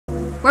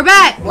We're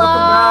back!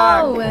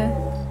 Hello!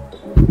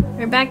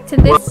 We're back to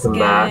this Welcome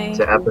guy. back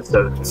to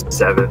episode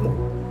 7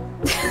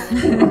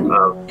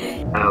 of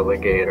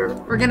Alligator.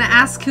 We're gonna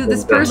ask who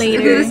this person,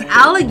 who this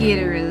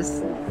alligator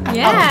is.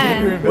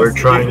 Yeah. We're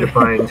trying to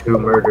find who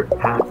murdered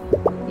Pat.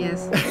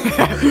 Yes.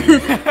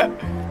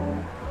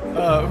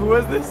 Who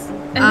was this?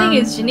 I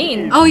think it's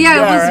Janine. Oh yeah,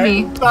 it was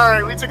right? me.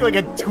 Sorry, we took like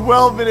a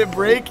 12-minute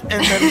break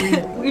and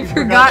then We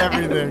forgot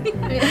everything.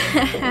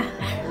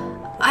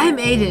 I'm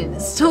Aiden.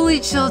 It's totally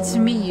chill to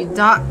meet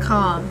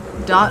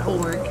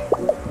you.com.org.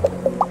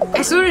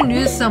 I sort of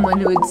knew someone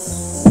who would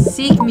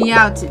seek me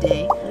out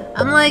today.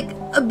 I'm like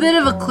a bit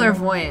of a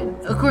clairvoyant,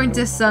 according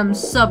to some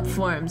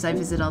sub-forums I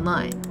visit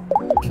online.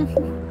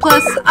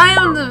 Plus, I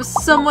own the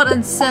somewhat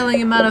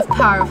unsettling amount of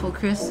powerful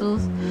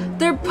crystals.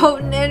 Their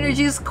potent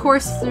energies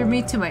course through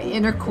me to my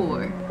inner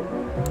core.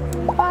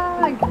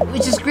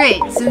 Which is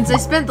great, since I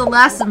spent the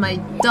last of my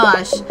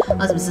dosh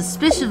on some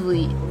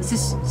suspiciously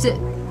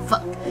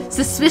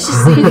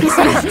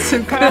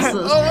expensive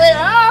crystals. Oh wait,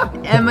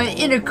 And my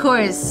inner core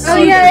is Oh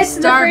yeah, it's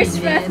the starving,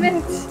 first man.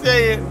 reference.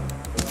 Say it.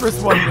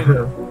 First 1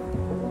 minute.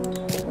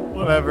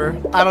 Whatever.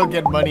 I don't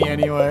get money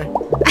anyway.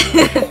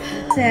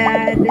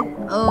 Sad.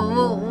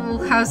 Oh,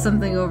 we'll have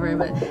something over him.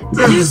 But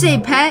did you say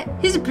Pat?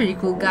 He's a pretty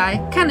cool guy.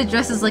 Kinda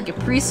dresses like a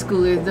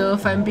preschooler though,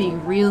 if I'm being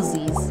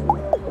realsies.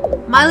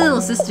 My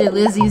little sister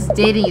Lizzie's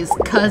dating his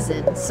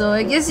cousin, so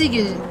I guess you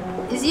could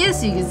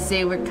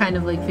say we're kind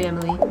of like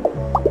family.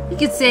 You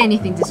could say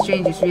anything to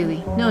strangers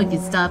really. No one can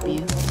stop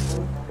you.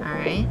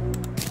 Alright.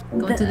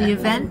 Going to the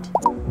event?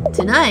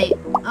 Tonight?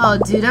 Oh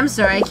dude, I'm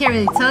sorry, I can't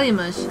really tell you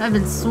much. I've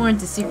been sworn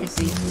to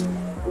secrecy.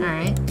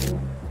 Alright.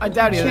 I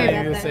doubt you Sure had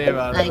about anything to that. say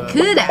about it. I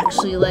could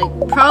actually,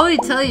 probably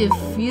tell you a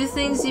few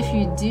things if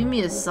you do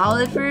me a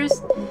solid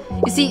first.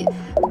 You see,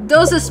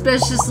 those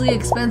suspiciously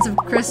expensive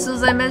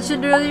crystals I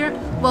mentioned earlier,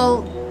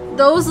 well,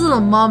 those little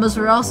mamas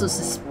were also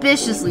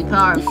suspiciously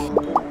powerful.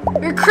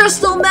 They're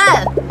crystal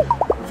meth!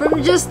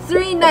 From just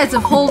 3 nights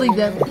of holding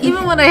them,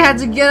 even when I had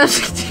to get up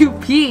to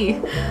pee,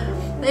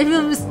 I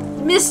feel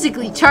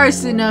mystically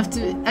charged enough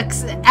to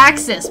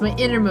access my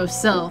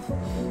innermost self.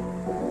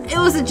 It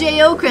was a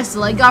JO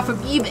crystal I got from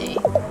eBay.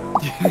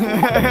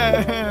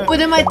 But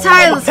in my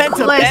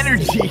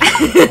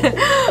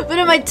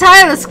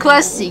tireless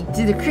questing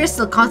through the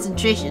crystal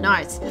concentration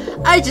arts,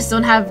 I just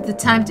don't have the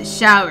time to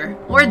shower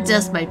or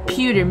dust my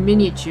pewter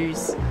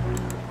miniatures.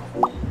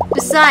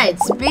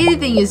 Besides,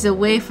 bathing is a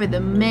way for the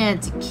man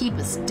to keep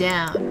us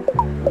down.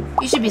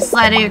 You should be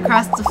sliding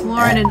across the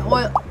floor in an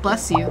oil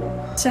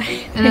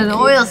in an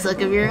oil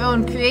slick of your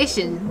own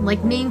creation,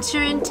 like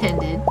nature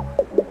intended.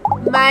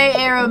 My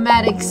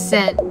aromatic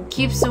scent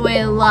keeps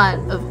away a lot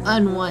of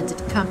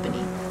unwanted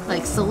company,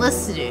 like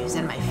solicitors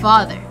and my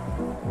father,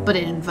 but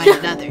it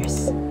invited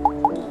others.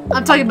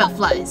 I'm talking about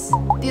flies.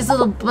 These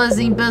little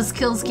buzzing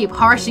buzzkills keep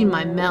harshing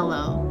my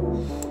mellow.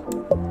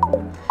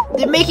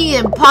 They're making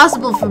it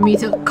impossible for me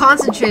to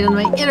concentrate on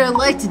my inner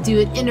light to do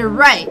it inner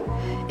right,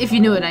 if you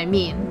know what I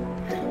mean.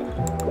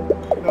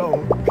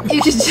 No.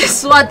 You could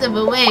just swat them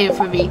away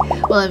for me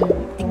while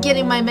I'm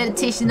getting my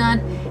meditation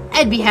on.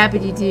 I'd be happy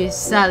to do a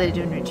solid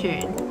in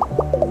return.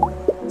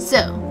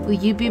 So, will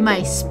you be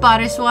my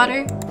spotter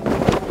swatter?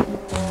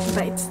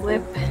 Bite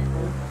slip.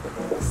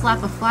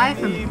 Slap a fly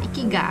from an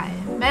icky guy.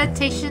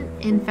 Meditation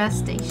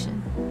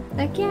infestation.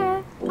 Like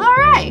yeah.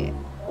 Alright.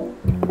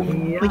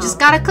 We just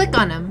gotta click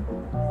on him.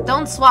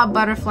 Don't swap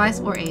butterflies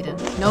or Aiden.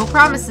 No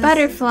promises.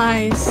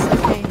 Butterflies.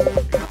 Okay.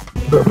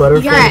 The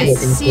butterfly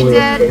Guys, is see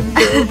that?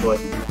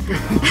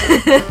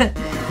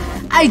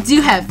 I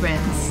do have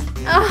friends.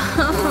 Oh.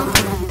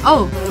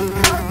 Oh.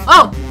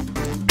 Oh.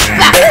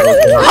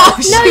 Oh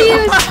shit. No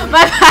use.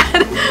 My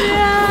bad.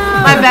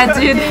 Yeah. My bad,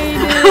 dude.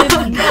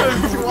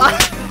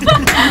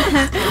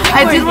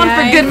 I did one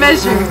for good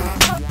measure.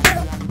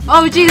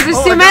 Oh jeez,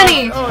 there's too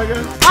many. Oh my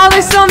god. Oh,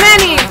 there's so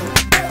many.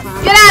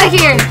 Get out of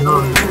here.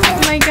 Oh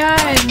my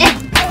god.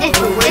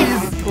 The way he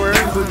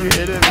squirms when you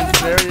hit him is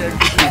very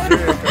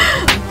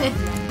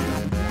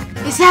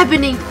It's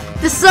happening.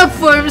 The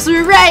subforms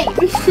were right.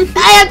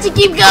 I have to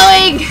keep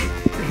going.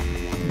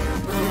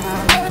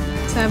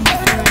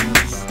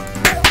 Subforms.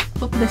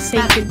 The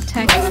sacred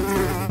text.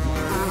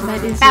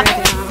 That is Bap.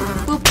 ready.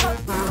 Boop.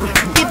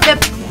 Bip, bip.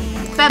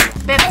 Bip,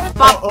 bip,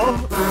 bop. Oh,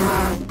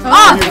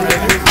 Oh,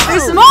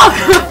 there's some more.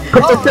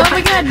 Oh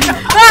my god.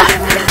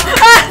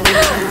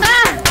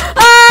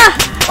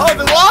 oh,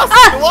 the wasp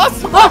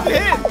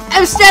hit.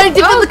 I'm starting to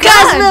feel the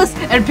cosmos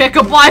and pick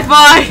up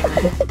Wi-Fi.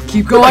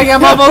 Keep going,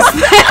 I'm almost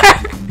there.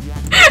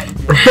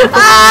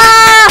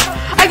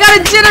 I got a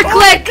jitter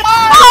click.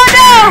 Oh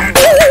no!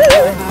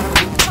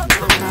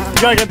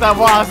 You gotta get that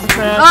wasp,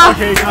 man. Oh.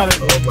 Okay, got it.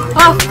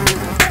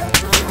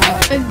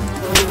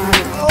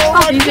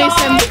 Oh, These are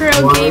some pro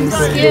game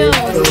skills.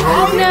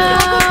 Oh no!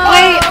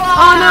 wait.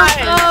 Oh no.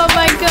 Oh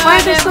my god! Why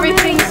are there so many?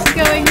 Everything's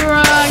going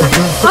wrong.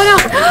 Oh no.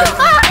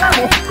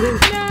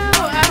 No,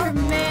 our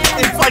man.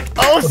 It's like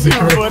Osu,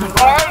 but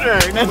harder.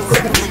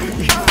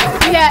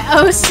 Yeah,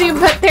 Osu,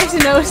 but there's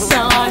no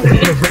song.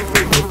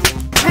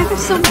 Why are there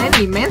so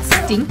many? Man's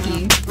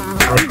stinky.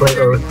 I play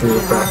OC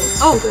practice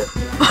Oh. with it.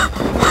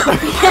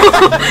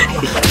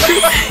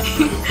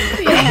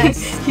 Yes.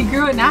 He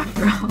grew an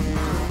afro.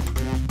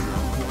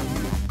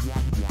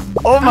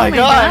 Oh my my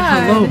god!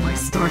 God. Hello, my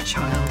star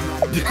child.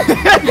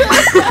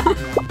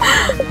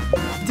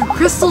 Through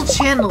crystal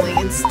channeling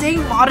and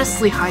staying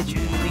modestly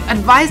hydrated,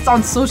 advised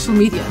on social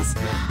medias,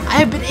 I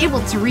have been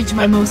able to reach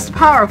my most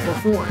powerful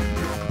form.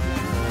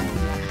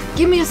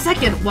 Give me a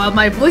second while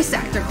my voice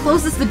actor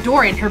closes the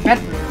door in her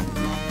bedroom.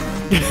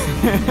 1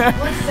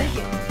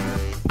 second.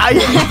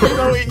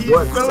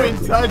 He's so in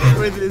touch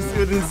with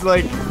his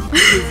like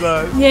his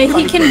Yeah,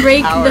 he can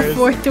break the powers.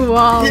 fourth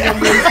wall. Yeah.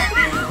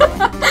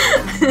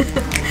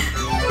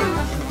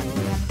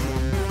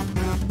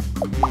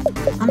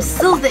 I'm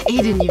still the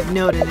Aiden you've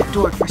known and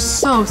adored for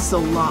so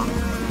long,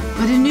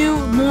 but a new,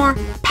 more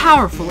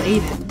powerful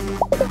Aiden.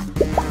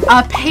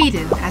 A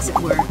payden, as it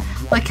were,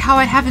 like how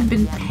I haven't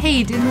been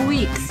paid in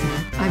weeks.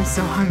 I'm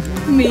so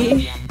hungry.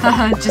 Me.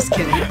 Haha, just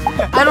kidding.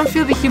 I don't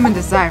feel the human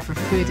desire for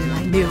food in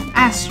my new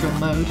astral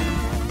mode.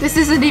 This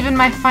isn't even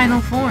my final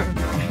form.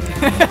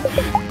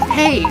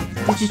 Hey,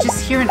 did you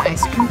just hear an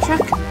ice cream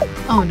truck?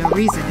 Oh, no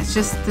reason. It's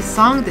just the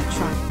song the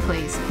truck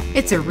plays.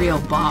 It's a real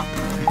bop.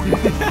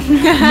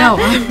 No,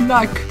 I'm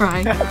not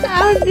crying.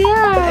 Oh no.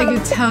 I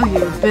can tell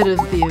you a bit of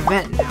the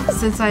event now,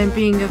 since I am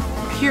being of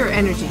pure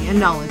energy and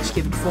knowledge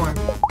given form.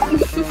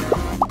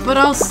 But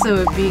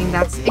also a being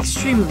that's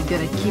extremely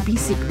good at keeping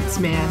secrets,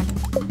 man.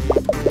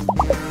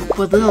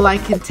 What little I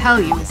can tell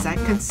you is that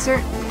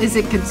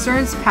it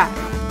concerns Pat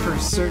for a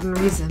certain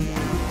reason.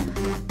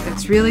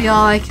 That's really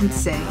all I can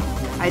say.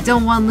 I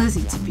don't want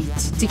Lizzie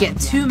to get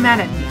too mad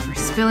at me for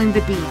spilling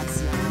the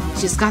beans.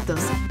 She's got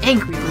those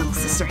angry little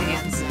sister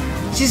hands.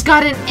 She's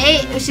got an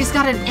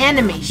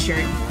anime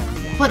shirt.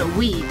 What a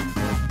weeb.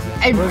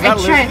 I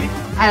tried.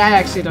 I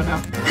actually don't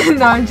know.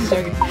 No, I'm just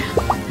joking.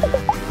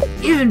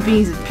 Even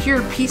beings of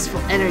pure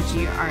peaceful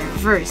energy are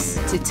averse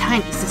to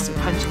tiny sister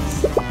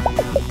punches.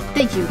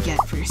 Thank you again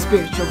for your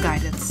spiritual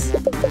guidance.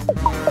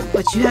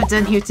 What you have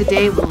done here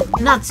today will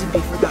not soon be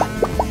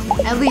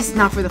forgotten. At least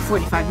not for the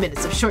 45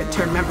 minutes of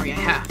short-term memory I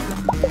have.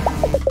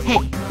 Hey,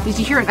 did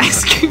you hear an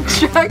ice cream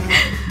truck?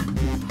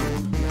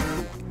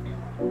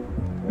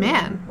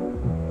 Man,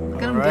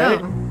 look at him Alright.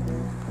 go.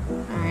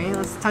 Alright,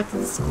 let's talk to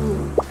the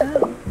school.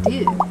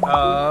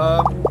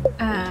 Oh,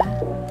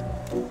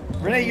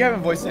 dude. Renee, you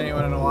haven't voiced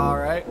anyone in a while,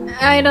 right?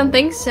 I don't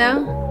think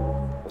so.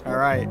 All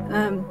right.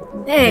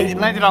 Hey. It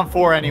landed on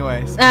 4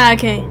 anyways.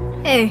 Okay.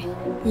 Hey,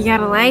 you got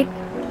a light?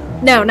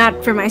 No,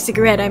 not for my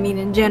cigarette, I mean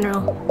in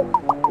general.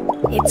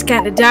 It's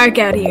kinda dark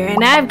out here,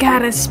 and I've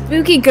got a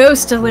spooky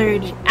ghost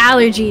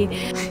allergy.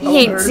 You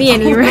ain't see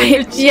any,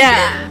 right?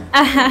 Yeah.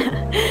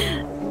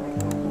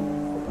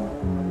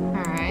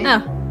 Alright.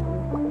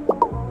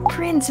 Oh.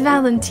 Prince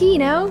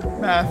Valentino?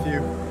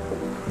 Matthew.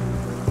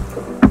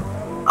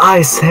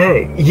 I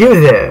say, you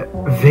there,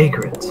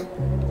 vagrant.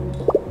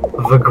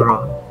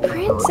 Vagrant.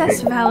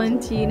 Princess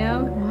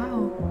Valentino?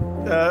 Wow.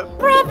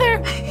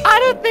 Brother, I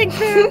don't think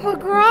they're a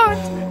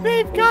Vagrant.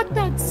 They've got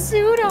that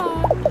suit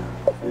on.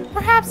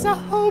 Perhaps a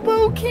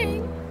hobo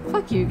king.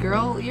 Fuck you,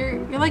 girl. You're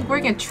like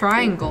wearing a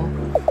triangle.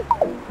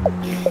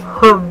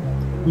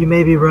 You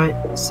may be right,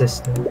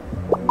 sister.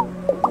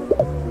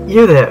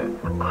 You there,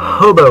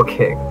 hobo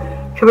king.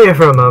 Come here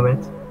for a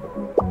moment.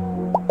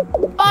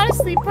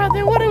 Honestly,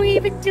 brother, what are we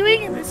even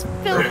doing in this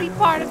filthy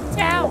part of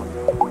town?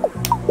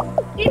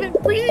 Even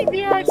breathing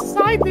the air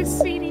inside this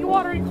seedy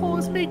watering hole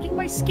is making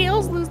my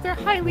scales lose their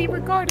highly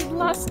regarded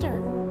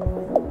luster.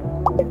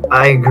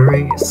 I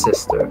agree,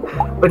 sister.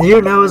 But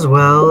you know as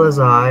well as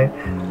I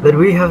that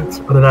we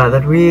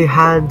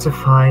had to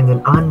find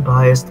an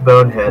unbiased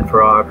bonehead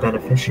for our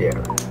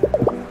beneficiary.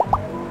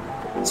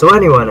 So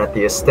anyone at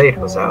the estate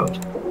was out.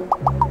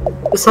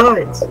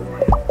 Besides,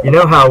 you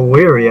know how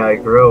weary I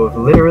grow of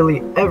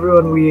literally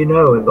everyone we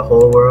know in the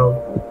whole world.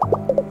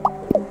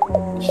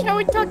 Shall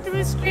we talk to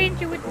this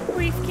stranger with the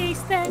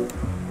briefcase then?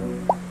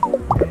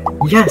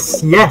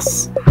 Yes,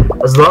 yes!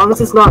 As long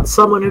as it's not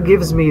someone who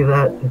gives me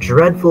that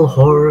dreadful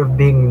horror of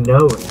being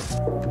known.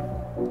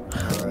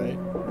 Alright.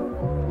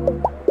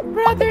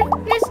 Brother,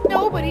 there's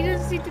nobody who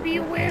doesn't seem to be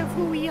aware of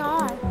who we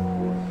are.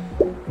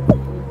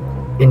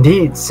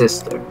 Indeed,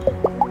 sister.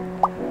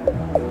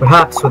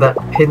 Perhaps with that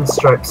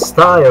pinstripe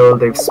style,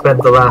 they've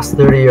spent the last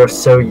 30 or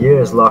so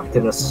years locked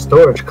in a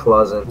storage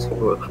closet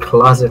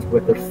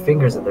with their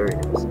fingers in their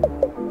ears.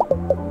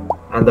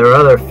 And their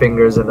other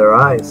fingers in their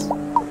eyes.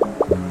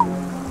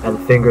 And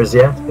fingers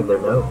yet in their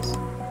nose.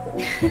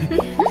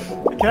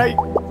 Can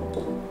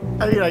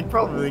I mean, I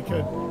probably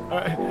could.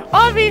 Alright.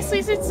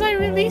 Obviously, since I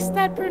released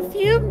that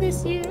perfume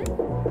this year.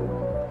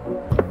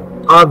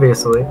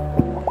 Obviously.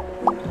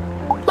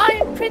 I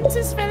am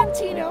Princess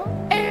Valentino,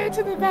 heir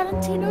to the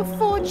Valentino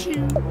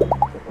fortune.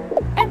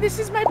 And this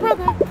is my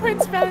brother,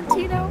 Prince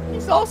Valentino.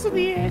 He's also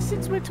the heir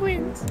since we're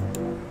twins.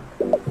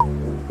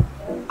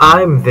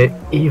 I'm the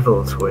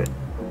evil twin.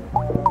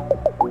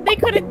 They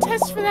could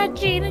attest for that,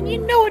 Jane, and you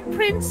know it,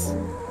 Prince.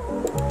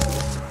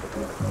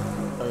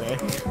 Okay.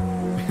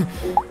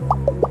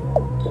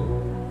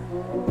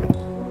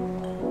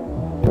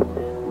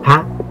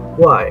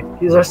 Why?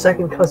 He's our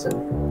second cousin.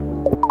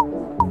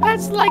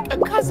 That's like a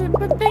cousin,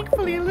 but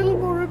thankfully a little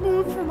more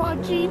removed from our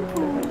gene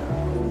pool.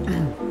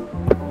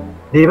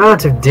 The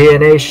amount of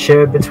DNA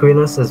shared between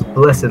us is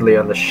blessedly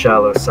on the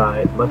shallow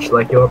side, much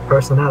like your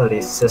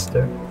personality,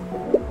 sister.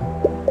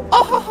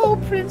 Oh ho ho,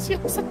 Prince,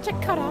 you're such a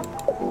cut-up.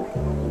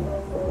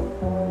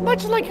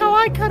 Much like how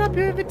I cut up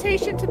your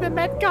invitation to the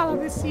Met Gala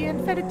this year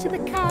and fed it to the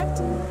cat.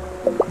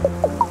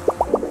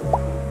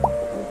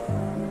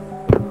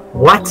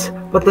 What?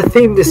 But the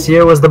theme this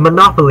year was the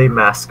Monopoly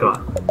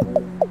mascot.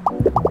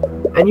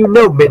 And you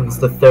know Mittens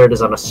the Third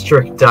is on a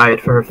strict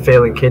diet for her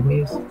failing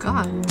kidneys.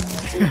 God.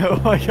 Oh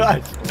my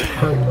gosh.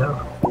 Oh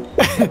no.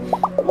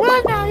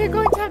 Well, now you're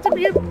going to have to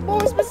be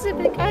more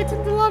specific. I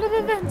attend a lot of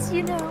events,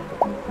 you know.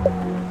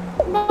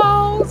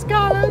 Balls,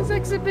 galas,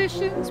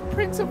 exhibitions,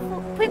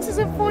 Prince's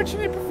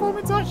Unfortunate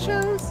performance art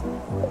shows.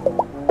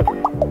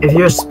 If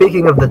you're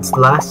speaking of this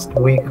last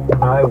week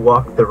when I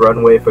walked the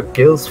runway for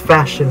Gil's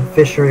Fashion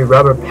Fishery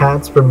Rubber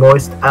Pants for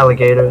Moist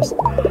Alligators,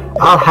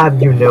 I'll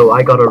have you know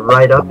I got a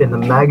write-up in the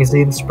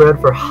magazine spread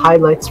for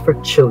highlights for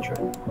children.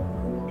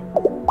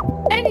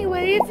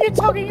 Anyway, if you're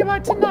talking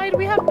about tonight,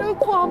 we have no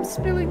qualms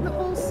spilling the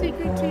whole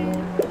secret to you.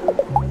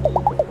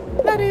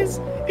 That is,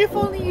 if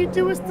only you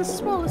do us the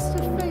smallest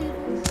of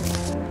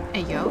favors.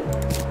 Hey, yo.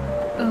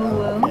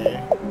 Oh,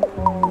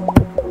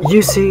 well.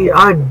 You see,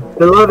 our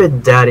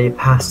beloved daddy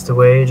passed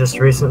away just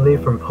recently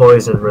from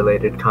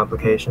poison-related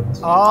complications.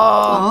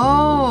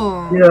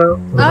 Oh. You know,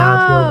 the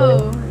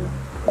natural way.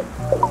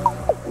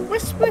 Oh. We're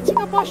splitting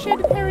up our shared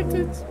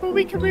inheritance, but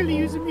we can really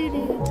use a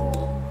mediator.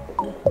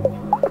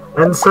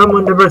 And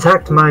someone to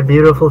protect my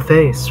beautiful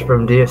face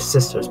from dear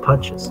sister's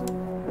punches.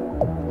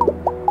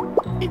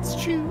 It's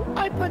true,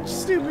 I punch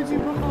super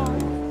duper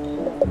hard.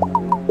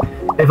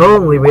 If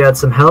only we had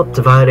some help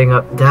dividing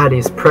up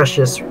Daddy's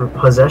precious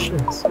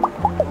possessions.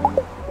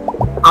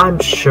 I'm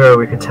sure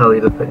we could tell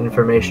you the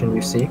information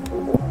you seek.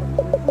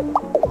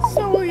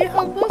 So will you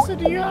help us, or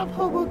do you have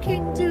Hobo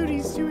King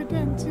duties to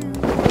attend to?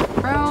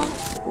 Bro.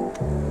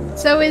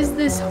 So is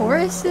this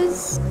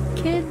Horace's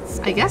kids?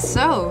 I guess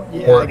so.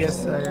 Yeah, I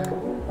guess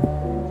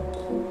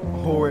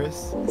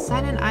Horus.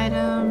 Assign an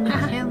item. You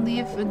can't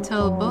leave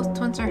until both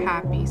twins are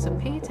happy, so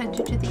pay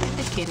attention to the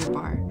indicator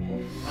bar.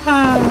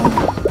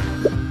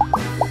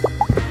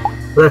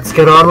 Let's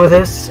get on with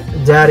this.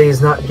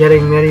 Daddy's not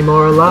getting any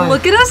more alive.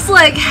 Look at us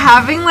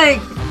having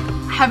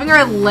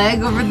our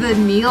leg over the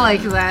knee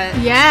like that.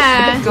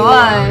 Yeah.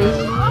 Gosh.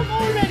 I'm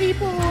already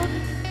bored.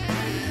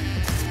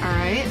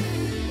 Alright.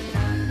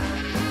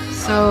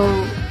 So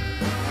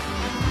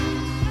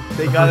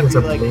They gotta It's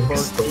be a like big both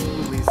story.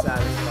 equally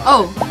satisfied.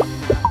 oh,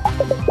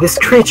 This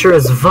creature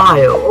is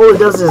vile. All it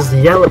does is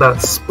yell about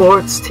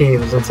sports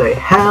teams and say,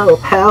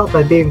 "Help, help,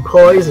 I'm being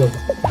poisoned."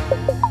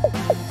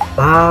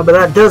 But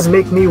that does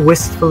make me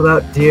wistful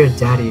about dear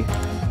Daddy.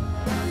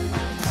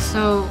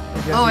 so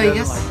I oh, I he doesn't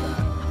guess like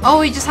that. oh,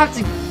 we just have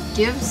to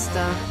give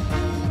stuff.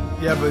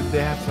 Yeah, but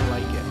they have to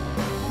like it.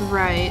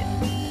 Right.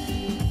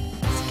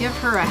 Let's give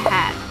her a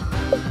hat.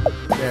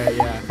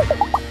 Yeah.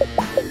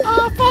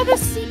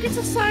 Father's secret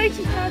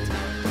society hat.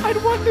 I'd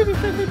wondered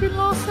if it had been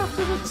lost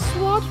after the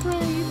SWAT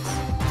raids.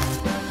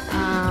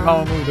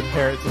 I'll move the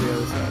parrot to the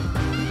other side.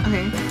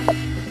 Okay.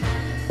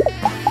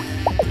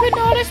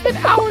 Bernarda spent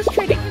hours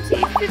trading empty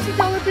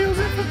 $50 bills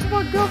in front of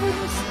our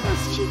governess as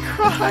she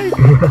cried.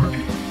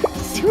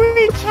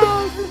 Sweet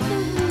childhood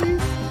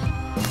memories.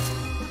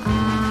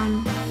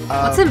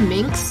 What's a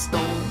mink stole?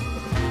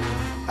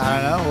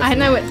 I don't know. I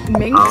know what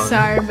minks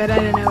are, but I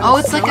don't know. Oh,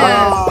 what it's like stone. a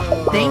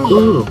thingy.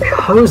 Ooh,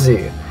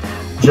 cozy.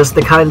 Just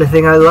the kind of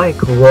thing I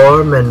like.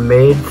 Warm and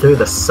made through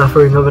the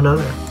suffering of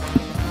another.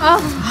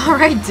 Oh,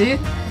 alright, dude.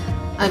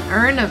 An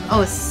urn of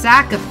a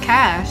sack of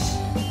cash.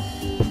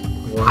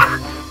 Wow.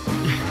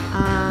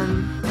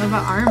 What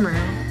about armor?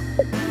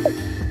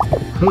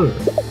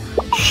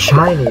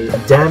 Shiny,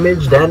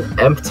 damaged, and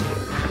empty.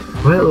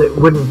 Well, it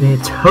wouldn't be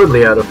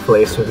totally out of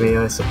place with me,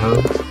 I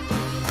suppose.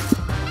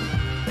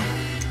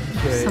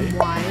 Okay. Some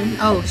wine.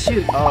 Oh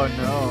shoot. Oh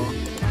no.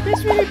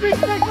 This really brings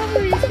back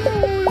memories. You know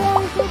when we were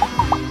all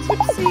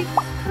tipsy,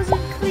 cousin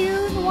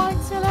Cleo in the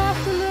wine cellar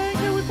after luring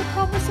her with the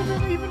promise of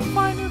an even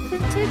finer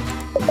vintage.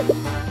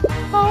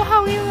 Oh,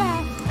 how we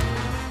laughed.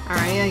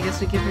 Alright, I guess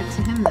we give it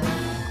to him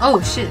then. Oh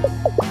shit.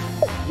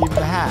 Even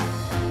the hat.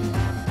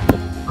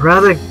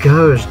 Rather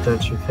gauche,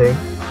 don't you think?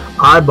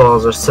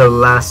 Eyeballs are so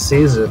last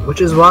season,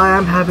 which is why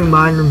I'm having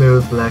mine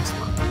removed next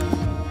month.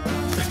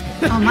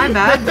 Oh, my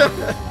bad.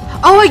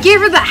 Oh, I gave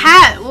her the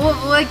hat!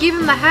 Well, I gave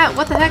him the hat.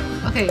 What the heck?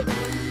 Okay,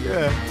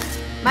 Yeah.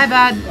 my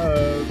bad. You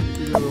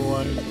know the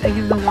one. I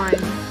give the wine.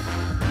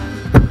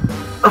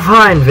 A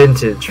fine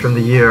vintage from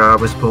the year I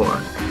was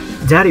born.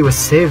 Daddy was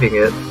saving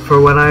it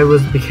for when I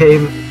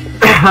became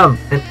an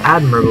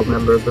admirable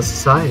member of the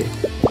society.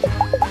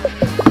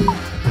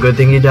 Good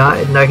thing he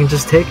died, and I can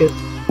just take it.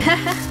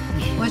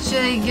 What should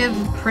I give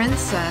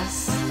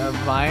Princess? A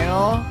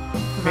vinyl?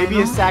 Maybe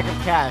a Vinyl? sack of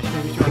cash.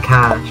 Maybe she The wants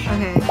cash.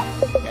 Okay.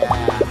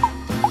 Yeah.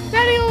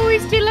 Daddy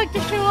always did like to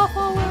show off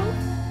our wealth.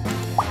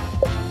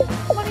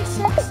 Money,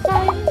 sex,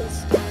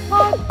 diamonds,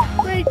 fun,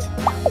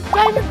 right.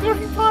 Diamond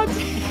throwing parties.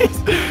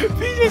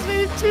 PJ's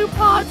made it 2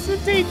 parts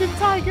of David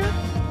Tiger.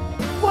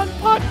 1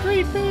 part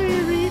Great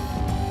Barrier Reef.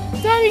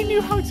 Daddy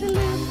knew how to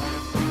live.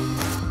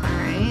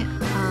 Alright,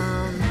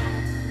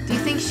 do you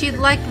think she'd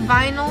like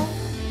vinyl?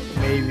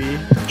 Maybe.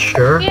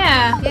 Sure.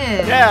 Yeah.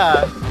 Yeah.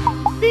 Yeah.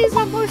 These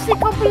are mostly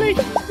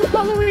compilations of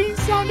Halloween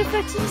sound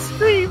effects and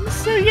screams,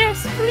 so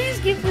yes, please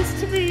give this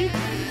to me.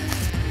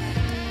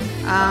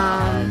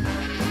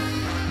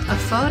 A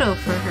photo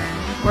for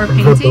her. Or a The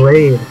painting?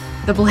 blade.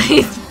 The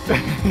blade.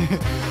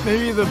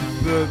 Maybe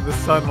the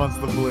son wants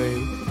the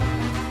blade.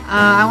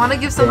 I want to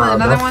give someone Yeah,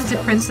 another that's- one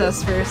to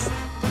Princess first.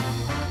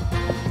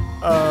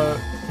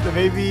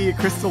 Maybe a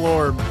crystal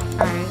orb.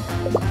 Alright.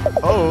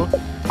 Oh.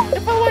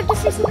 If I want to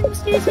see something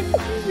mysterious and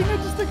confusing, I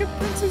just look at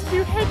Princess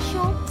View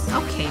headshots.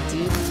 Okay,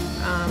 dude.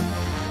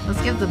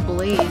 Let's give the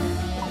blade.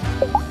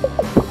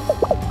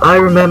 I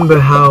remember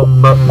how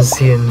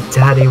Mumsy and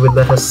Daddy would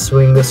let us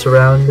swing this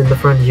around in the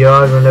front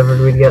yard whenever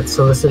we'd get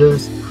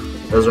solicitors.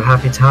 Those were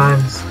happy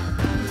times.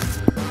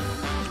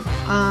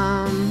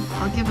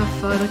 I'll give a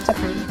photo to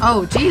her.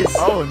 Oh, jeez.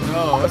 Oh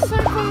no. So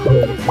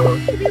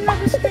to be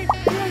rather strict,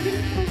 I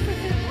didn't post for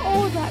him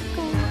all that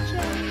gold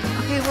gem.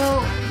 Okay,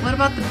 well, what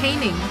about the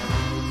painting?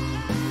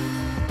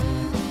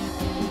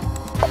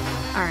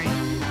 Alright.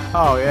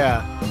 Oh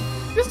yeah.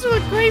 This is a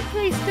great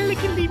place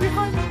delicately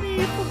behind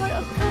me for my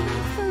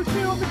upcoming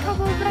photo on the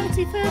cover of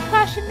Vanity Fair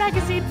fashion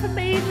magazine for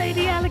main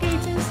lady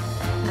alligators.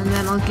 And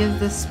then I'll give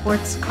the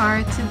sports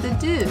car to the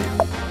dude.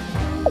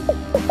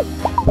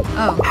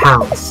 Oh.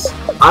 Pounce.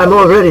 I'm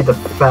already the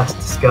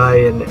fastest guy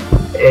in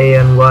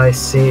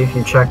ANYC if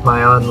you check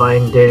my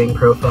online dating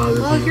profile.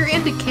 Well, reviews. your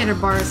indicator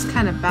bar is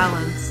kind of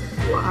balanced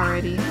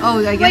already. Oh,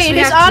 I guess Wait, we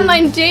his have to...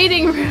 online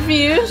dating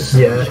reviews?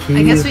 Yeah, he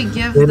I guess we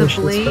give the finishes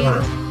blade.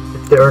 fast.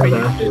 If there are Wait,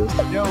 matches.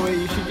 No, wait,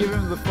 you should give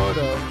him the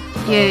photo.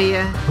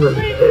 Yeah. My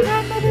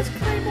grandmother's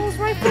Claymores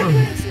rifle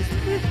dances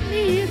with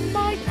me in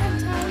my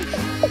penthouse.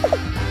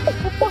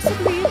 Or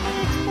possibly my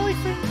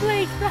ex-boyfriend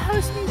Blake, the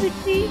house music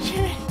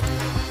DJ.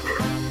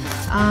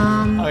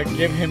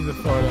 Give him the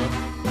photo.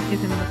 Give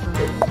him the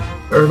photo.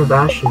 Urn of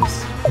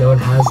Ashes. No one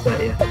has that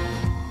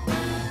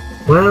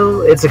yet.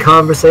 Well, it's a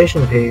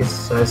conversation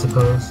piece, I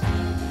suppose.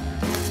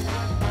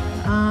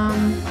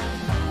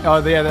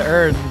 Oh, yeah, the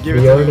urn. Give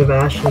it The to Urn him. of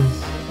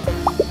Ashes.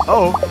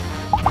 Oh.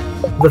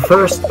 The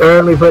first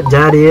urn we put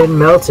Daddy in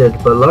melted,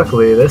 but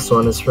luckily this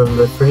one is from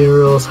the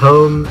funeral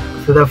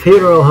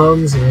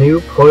home's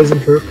new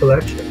poison-proof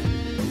collection.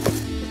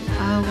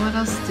 What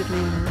else did we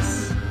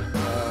miss?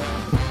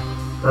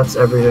 That's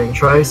everything.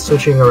 Try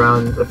switching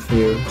around a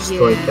few, just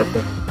to like get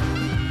them.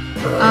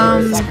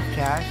 Sack of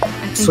cash. I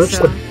think Switch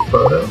so. the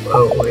photo.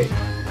 Oh wait.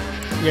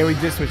 Yeah, we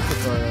did switch the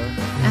photo.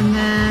 And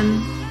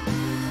then...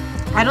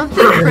 I don't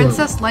think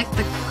Princess liked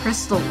the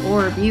crystal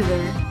orb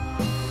either.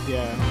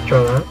 Yeah.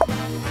 Try that.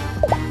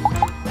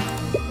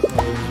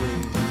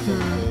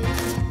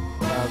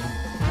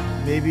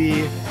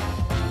 Maybe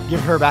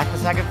give her back the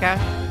sack of cash.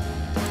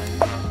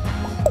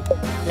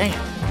 Dang it.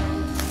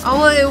 Oh,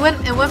 well,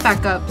 it went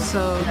back up,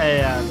 so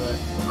Yeah,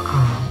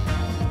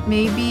 but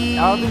maybe...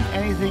 I don't think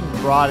anything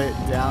brought it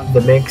down.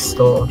 The Mink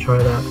stole. Try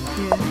that.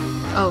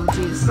 Yeah. Oh,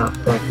 jeez. Not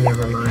back.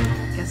 Never mind.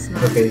 Guess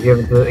not. Okay,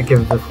 give the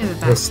Give it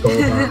back. the stole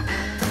back.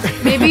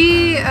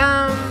 Maybe,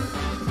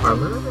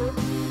 Armor.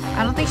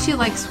 I don't think she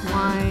likes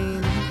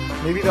wine.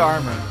 Maybe the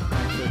armor,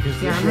 actually, because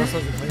The she armor? also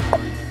has a claymore.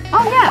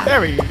 Oh, yeah!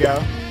 There we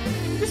go.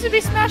 This would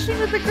be smashing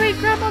with the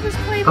great-grandmother's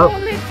Claymore, Oh.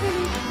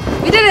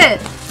 literally. We did it!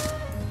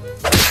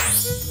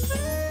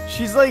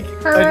 She's like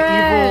Hooray.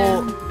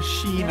 an evil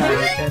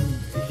she-knight, and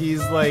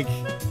he's like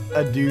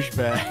a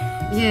douchebag.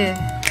 Yeah.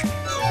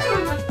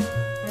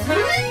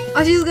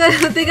 Oh, she's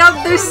gonna take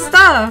out their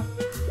stuff!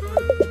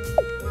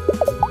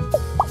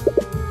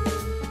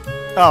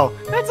 Oh,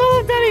 That's all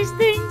of Daddy's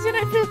things, and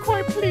I feel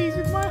quite pleased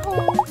with my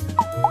haul.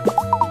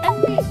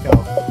 And me. go.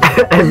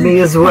 And me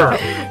as well.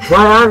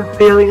 Why I'm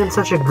feeling in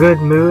such a good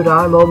mood,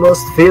 I'm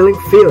almost feeling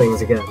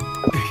feelings again.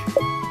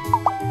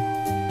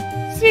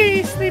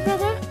 Seriously,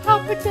 brother, how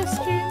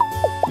pedestrian.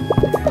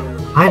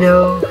 I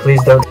know.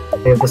 Please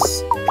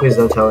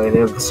don't tell any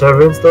of the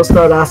servants. They'll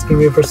start asking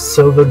me for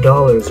silver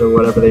dollars or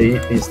whatever they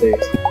eat these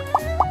days.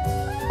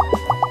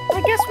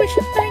 I guess we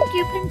should thank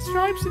you,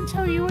 Pinstripes, and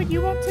tell you what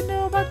you want to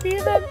know about the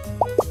event.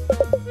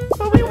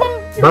 But we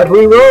won't. But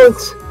we won't.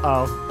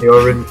 Oh.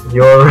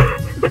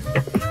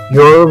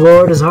 Your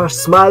reward is our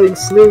smiling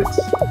snoots.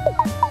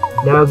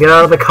 Now get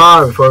out of the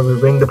car before we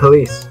ring the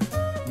police.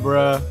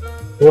 Bruh.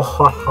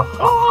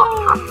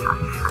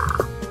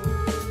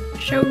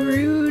 So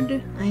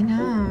rude. I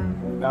know.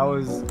 That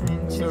was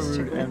And so just rude.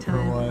 check the And for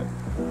time. what?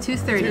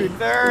 2:30.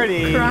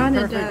 2:30.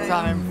 Chronodile. Perfect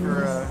time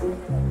for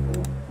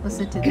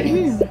Listen to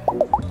this.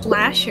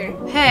 Flasher.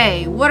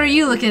 Hey, what are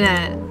you looking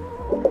at?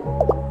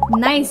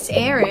 Nice,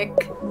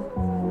 Eric.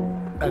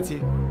 That's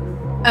you.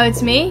 Oh,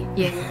 it's me?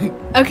 Yeah.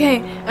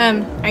 Okay,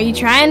 are you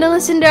trying to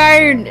listen to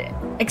our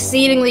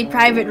exceedingly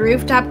private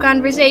rooftop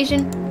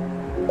conversation?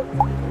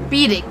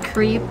 Beat it,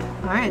 creep.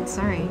 Alright,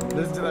 sorry.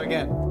 Listen to that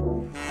again.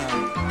 Oh,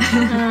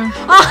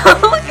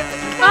 look at the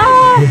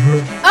Oh!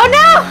 Oh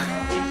no!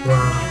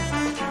 Wow.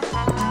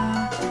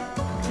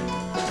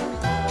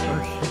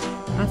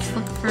 Let's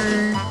look for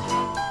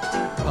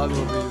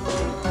Puzzle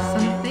pieces.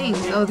 some things.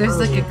 Oh, there's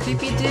like a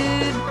creepy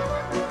dude.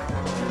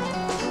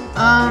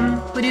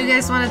 What do you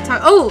guys want to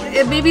talk? Oh,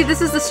 maybe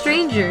this is the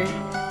stranger.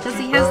 Because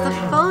he has the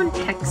phone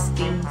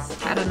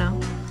textings. I don't know.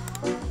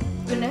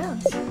 Who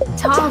knows?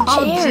 Tall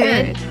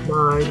Jared.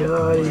 My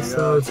God, he's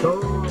so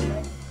tall.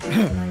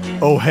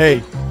 Oh,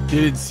 hey,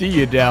 didn't see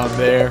you down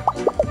there.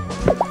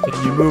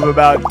 Can you move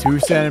about 2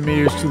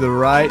 centimeters to the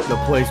right? The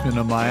placement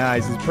of my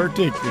eyes is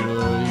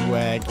particularly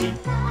wacky.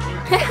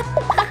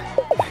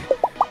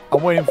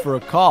 I'm waiting for a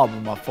call,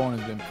 but my phone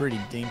has been pretty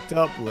dinked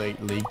up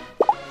lately.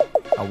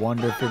 I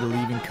wonder if it'll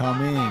even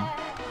come in.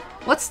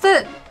 What's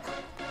the...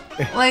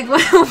 Like,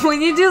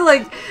 when you do,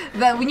 like,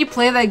 that, when you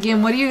play that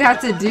game, what do you have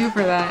to do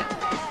for that?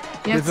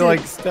 You have to,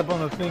 like, step on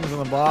the things on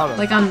the bottom.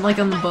 Like on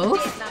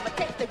both?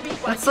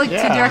 That's like 2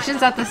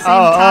 directions at the same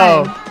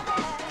time.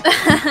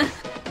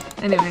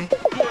 Anyway.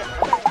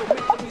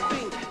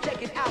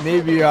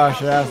 Maybe I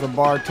should ask the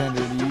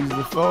bartender to use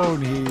the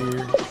phone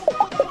here.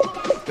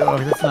 Oh,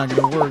 that's not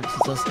gonna work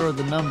since I stored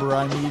the number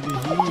I needed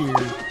here.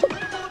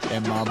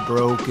 And my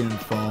broken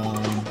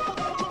phone.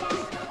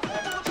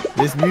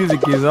 This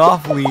music is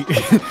awfully...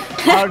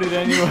 How did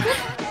anyone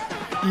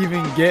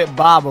even get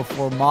by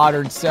before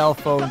modern cell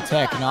phone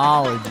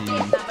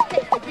technology?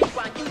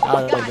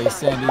 How did they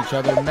send each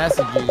other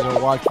messages or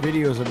watch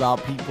videos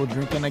about people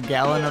drinking a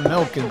gallon of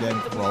milk and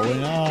then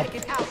throwing up?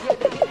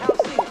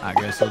 I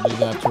guess I'll just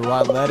have to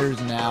write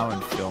letters now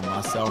and film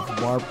myself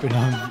warping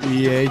on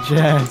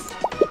VHS.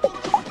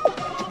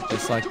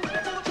 Just like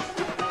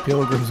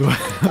Pilgrim's Way.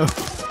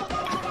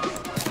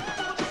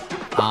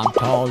 I'm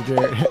Tall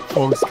Jared.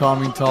 Folks call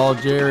me Tall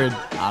Jared.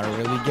 I don't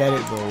really get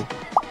it though.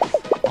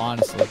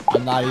 Honestly,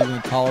 I'm not even the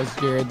tallest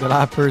Jared that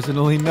I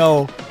personally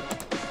know.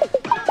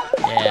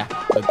 Yeah,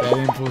 let that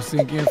info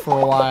sink in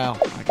for a while.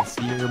 I can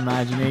see your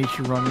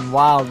imagination running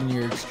wild in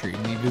your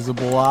extremely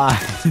visible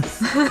eyes.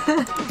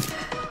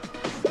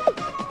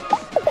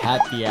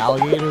 Pat the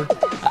Alligator?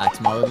 That's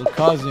my little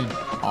cousin.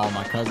 All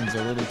my cousins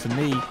are little to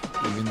me,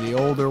 even the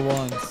older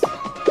ones.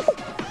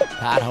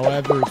 Pat,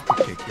 however, is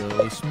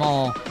particularly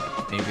small.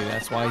 Maybe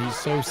that's why he's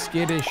so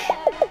skittish.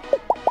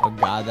 A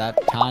guy that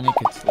tiny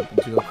could slip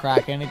into a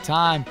crack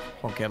anytime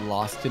or get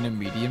lost in a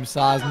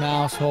medium-sized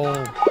mouse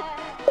hole.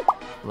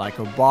 Like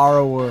a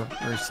borrower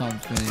or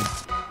something.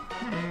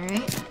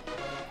 Alright.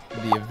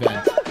 The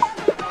event.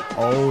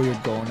 Oh, you're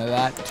going to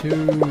that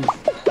too.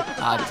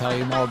 I'll tell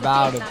you more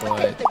about it,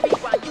 but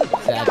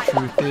sad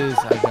truth is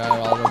I got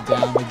all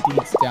the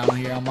deets down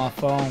here on my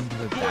phone.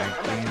 But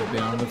that thing has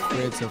been on the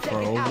fritz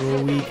for over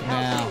a week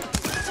now.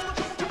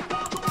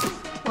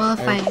 Well,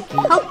 if I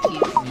help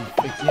you.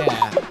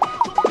 Yeah.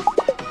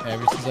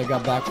 Ever since I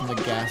got back from the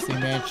ghastly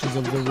mansions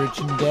of the rich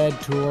and dead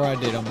tour I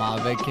did on my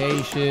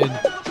vacation.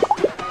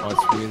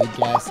 What's really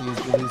ghastly is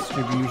the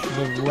distribution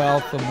of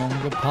wealth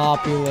among the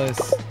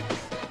populace.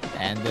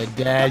 And the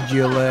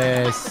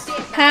dedulous.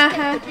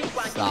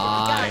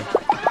 Sigh.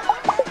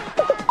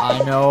 I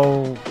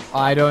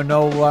don't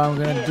know what I'm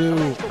gonna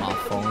do. My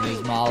phone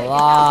is my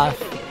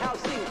life.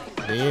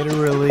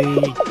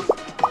 Literally.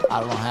 I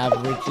don't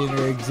have rich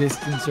inner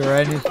existence or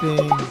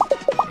anything.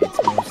 It's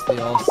mostly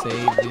all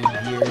saved in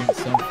here in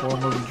some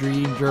form of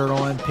dream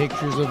journal and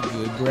pictures of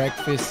good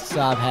breakfasts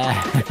I've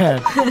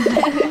had.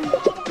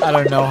 I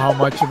don't know how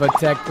much of a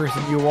tech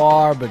person you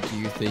are, but do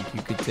you think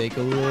you could take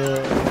a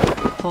look?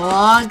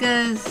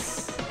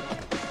 Pogus.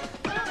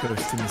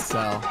 Ghost in the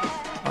cell.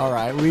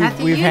 Alright,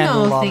 Matthew, we've you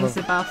handled know all things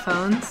the... about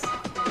phones.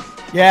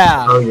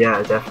 Yeah. Oh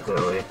yeah,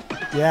 definitely.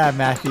 Yeah,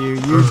 Matthew,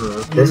 you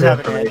This have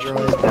an information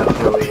is Android.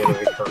 definitely going to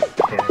become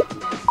canon.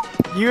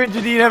 You and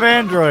Janine have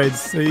Androids,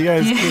 so you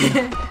guys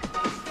can...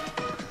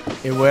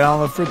 It went on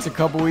the fritz a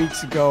couple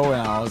weeks ago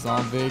and I was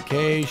on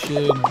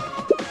vacation.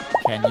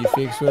 Can you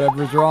fix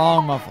whatever's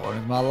wrong? My phone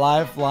is my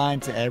lifeline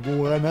to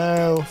everyone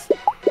else.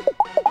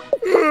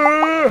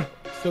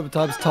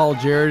 Sometimes Tall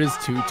Jared is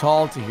too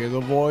tall to hear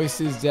the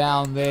voices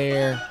down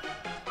there.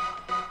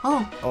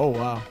 Oh. Oh,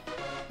 wow.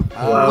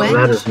 Wow, When?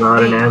 that is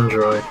not an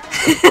Android.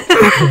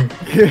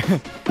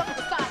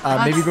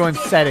 Maybe go in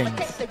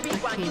settings.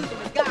 Okay.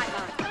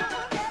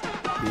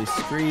 This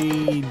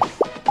screen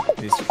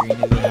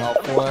isn't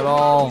helpful at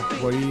all.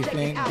 What do you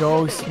think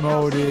ghost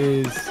mode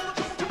is?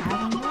 I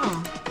don't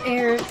know.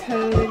 Error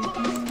code.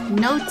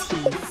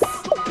 Noties.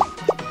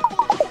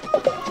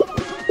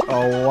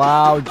 Oh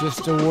wow,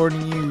 just a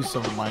warning you,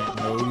 some of my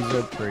notes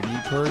are pretty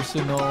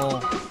personal.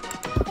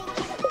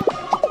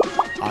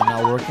 I'm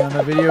not working on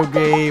a video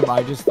game.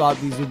 I just thought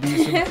these would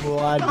be some cool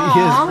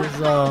ideas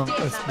for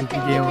a spooky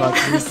game about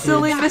A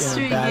silly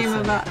mystery game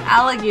about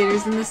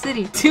alligators in the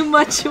city. Too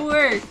much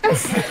work.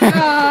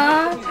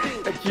 a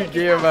cute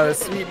game about a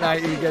sweet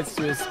knight who gets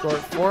to escort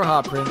 4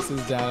 hot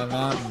princes down a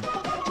mountain.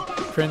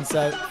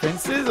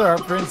 Princes or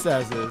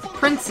princesses?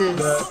 Princes.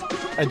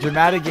 A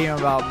dramatic game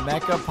about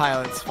mecha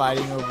pilots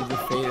fighting over the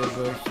fate of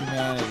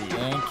humanity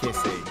and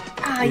kissing.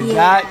 Oh,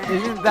 yeah.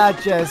 Isn't that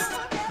just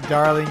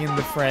Darling in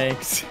the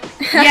Franxx?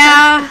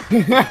 Yeah.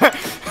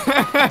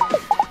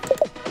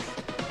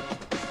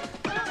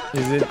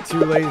 Is it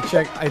too late to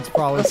check? It's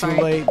probably too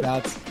sorry. late.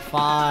 That's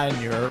fine.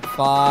 You're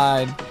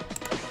fine.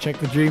 Check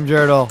the dream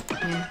journal.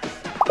 Yeah.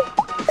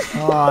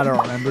 Oh, I don't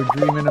remember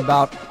dreaming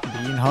about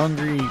being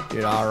hungry.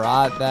 Did I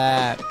write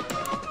that?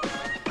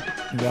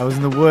 Maybe I was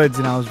in the woods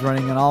and I was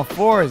running on all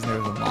fours and there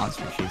was a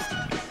monster chasing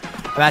me.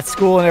 I'm at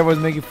school and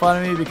everyone's making fun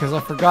of me because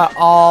I forgot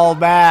all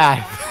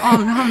math. Oh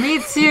no,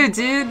 me too,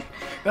 dude.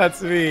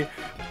 That's me.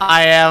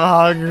 I am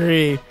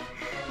hungry.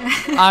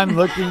 I'm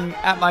looking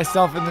at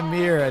myself in the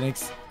mirror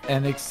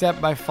and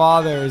except my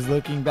father is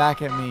looking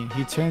back at me.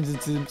 He turns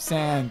into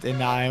sand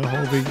and I am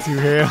holding 2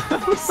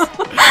 hands.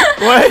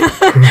 What?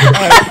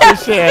 I have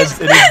fish hands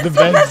and it's the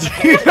best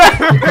dream.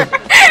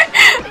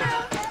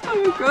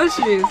 Oh,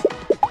 groceries.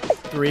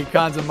 3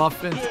 kinds of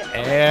muffins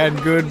and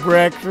good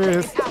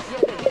breakfast.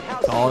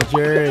 Tall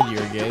Jared,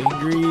 you're getting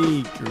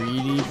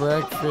greedy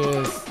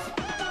breakfast.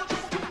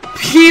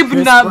 Peep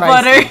Crisp nut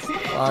butter. rice,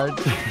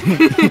 large-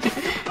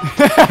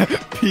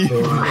 Peep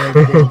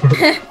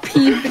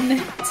Peep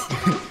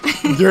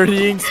nut.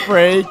 dirtying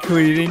spray,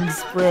 cleaning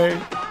spray.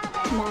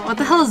 What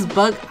the hell is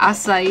bug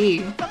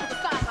acai?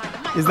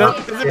 Is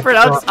it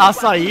pronounced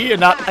acai and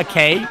not a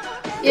K?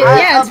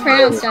 Yeah, it's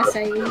pronounced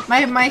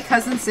acai. My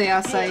cousins say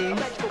acai.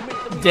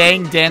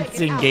 Dang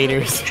dancing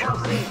gators.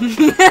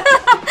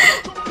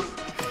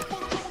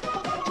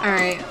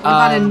 Alright, we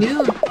got a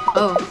new.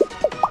 Oh.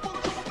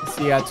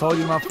 See, I told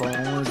you my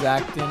phone was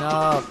acting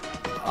up.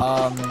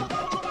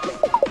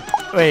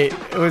 Wait,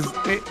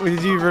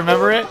 did you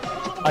remember it?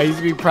 I used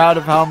to be proud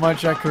of how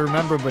much I could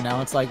remember, but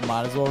now it's like,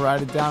 might as well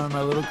write it down on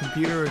my little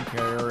computer and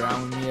carry it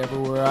around with me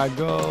everywhere I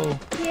go.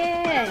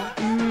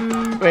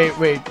 Yeah.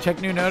 Wait, check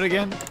new note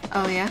again?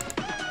 Oh, yeah?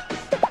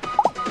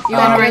 You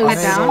want to write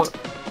that down?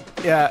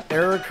 Yeah,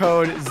 error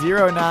code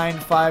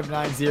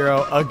 09590,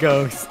 a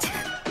ghost.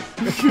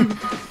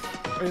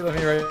 Wait, let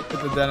me write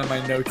it down in my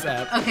notes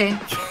app. Okay.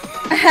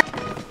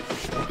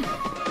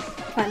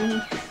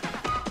 Funny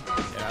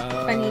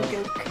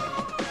joke.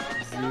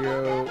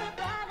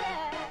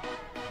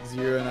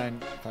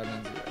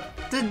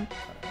 09590.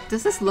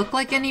 Does this look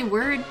like any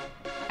word?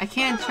 I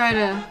can't try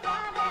to.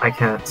 I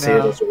can't see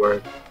it as a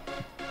word.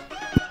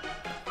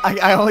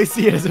 I only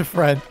see it as a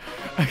friend.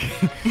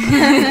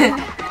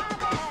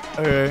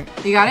 Okay.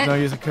 You got it? No,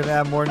 you couldn't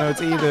add more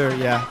notes either.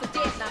 Yeah.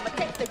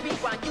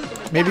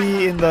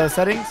 Maybe in the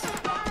settings?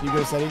 You go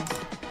to settings?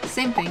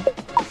 Same thing.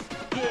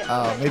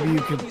 Maybe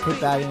you could put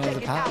that in as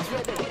a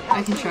password.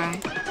 I can try.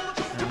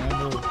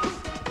 Remember.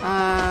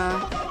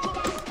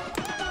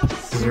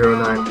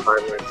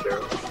 09590.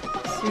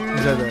 Zero.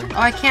 Is that there? Oh,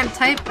 I can't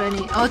type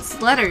any. Oh,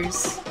 it's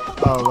letters.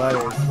 Oh,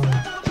 letters.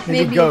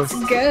 Maybe ghost.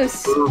 it's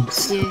ghost.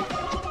 Oops. Yeah.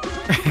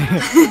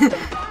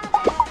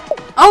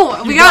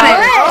 Oh, we got it!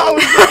 Oh,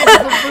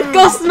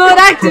 Ghost mode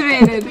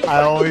activated!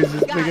 I always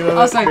just think of Oh,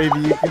 that. sorry. Maybe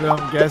you can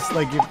guess,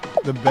 like,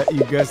 if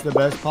you guess the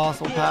best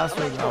possible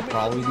password, that'll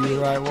probably be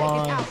the right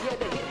one.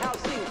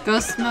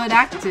 Ghost mode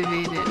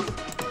activated.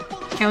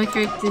 Can we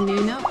create the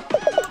new note?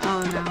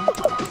 Oh no.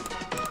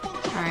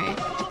 Alright.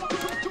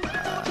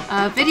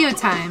 Video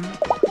time.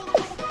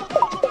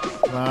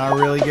 When I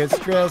really get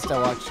stressed, I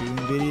watch shooting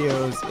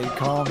videos. It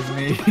calms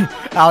me.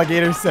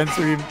 Alligator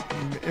sensory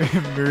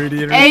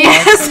meridian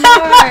response.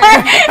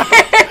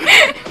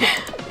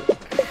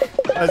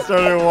 I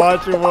started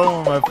watching one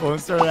when my phone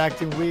started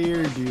acting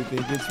weird. Do you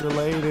think it's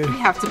related? We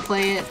have to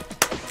play it.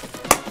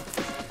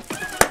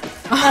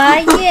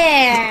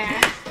 Yeah.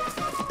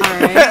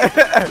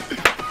 Alright.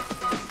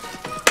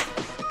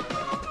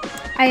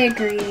 I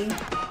agree.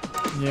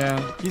 Yeah.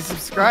 He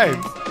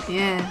subscribed. Okay.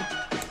 Yeah.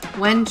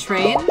 When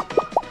train?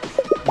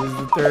 This is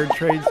the 3rd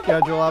trade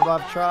schedule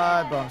I've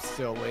tried, but I'm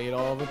still late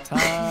all the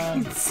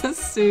time. So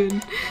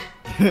soon.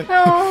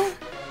 Oh.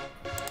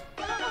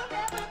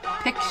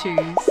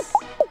 Pictures.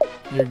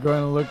 You're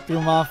going to look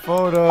through my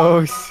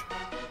photos.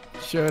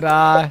 Should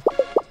I?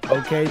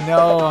 Okay,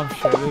 no, I'm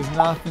sure there's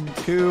nothing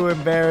too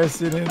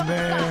embarrassing in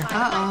there.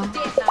 Uh-oh.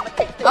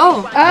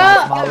 Oh!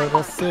 That's my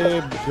little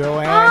sib,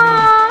 Joanne.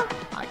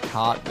 I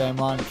caught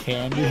them on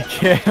candy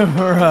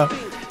camera.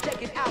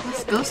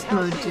 What's ghost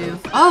mode do?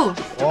 Oh!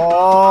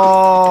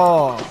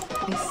 Oh!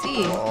 I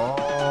see.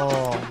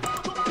 Oh!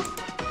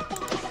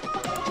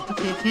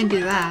 Okay, I can't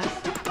do that.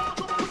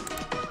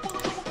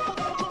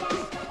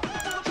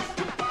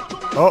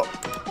 Oh!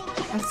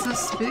 That's so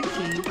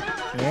spooky.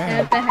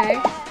 Yeah. What the heck?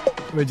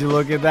 Would you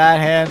look at that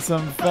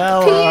handsome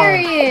fella?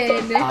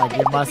 Period. I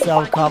give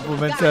myself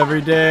compliments every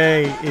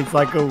day. It's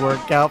like a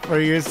workout for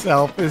your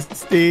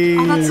self-esteem.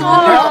 Oh, that's Hell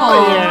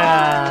wonderful.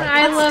 yeah!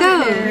 I Let's love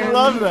go. him. You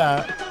love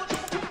that.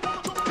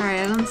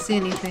 Alright, I don't see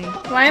anything.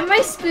 Why am I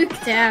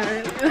spooked out?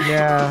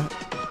 Yeah.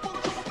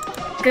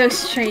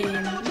 Ghost train.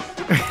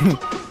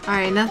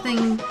 Alright,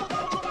 nothing.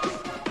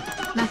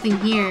 Nothing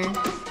here.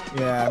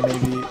 Yeah,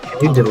 maybe.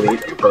 Can you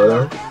delete the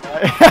photo?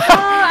 Oh,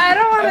 I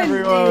don't want to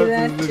Everyone do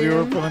that, the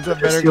newer Jim. phones have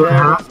Just better see what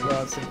cameras. happens.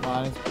 Well, I think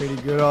mine is pretty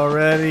good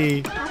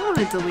already. I don't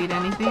want to delete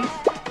anything.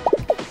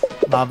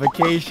 My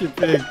vacation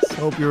pics.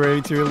 Hope you're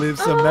ready to relive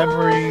some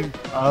memory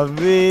of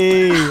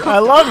me. I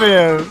love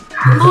him.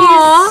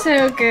 Aww.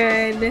 So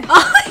good.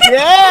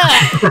 Yeah.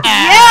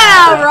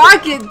 Yeah,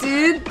 Rocket,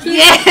 dude.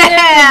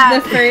 Yeah.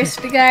 The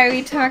first guy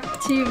we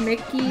talked to,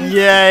 Mickey.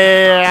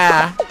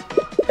 Yeah.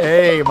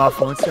 Hey, my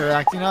phone started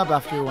acting up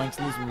after we went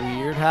to this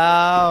weird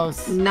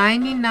house.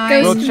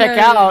 99. We'll Ghost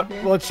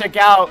check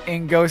out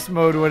in ghost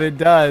mode what it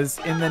does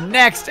in the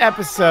next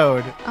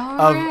episode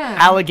of yeah.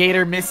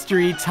 Alligator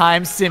Mystery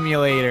Time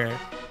Simulator.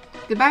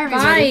 Goodbye,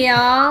 everybody. Bye,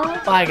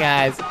 y'all. Bye,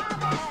 guys.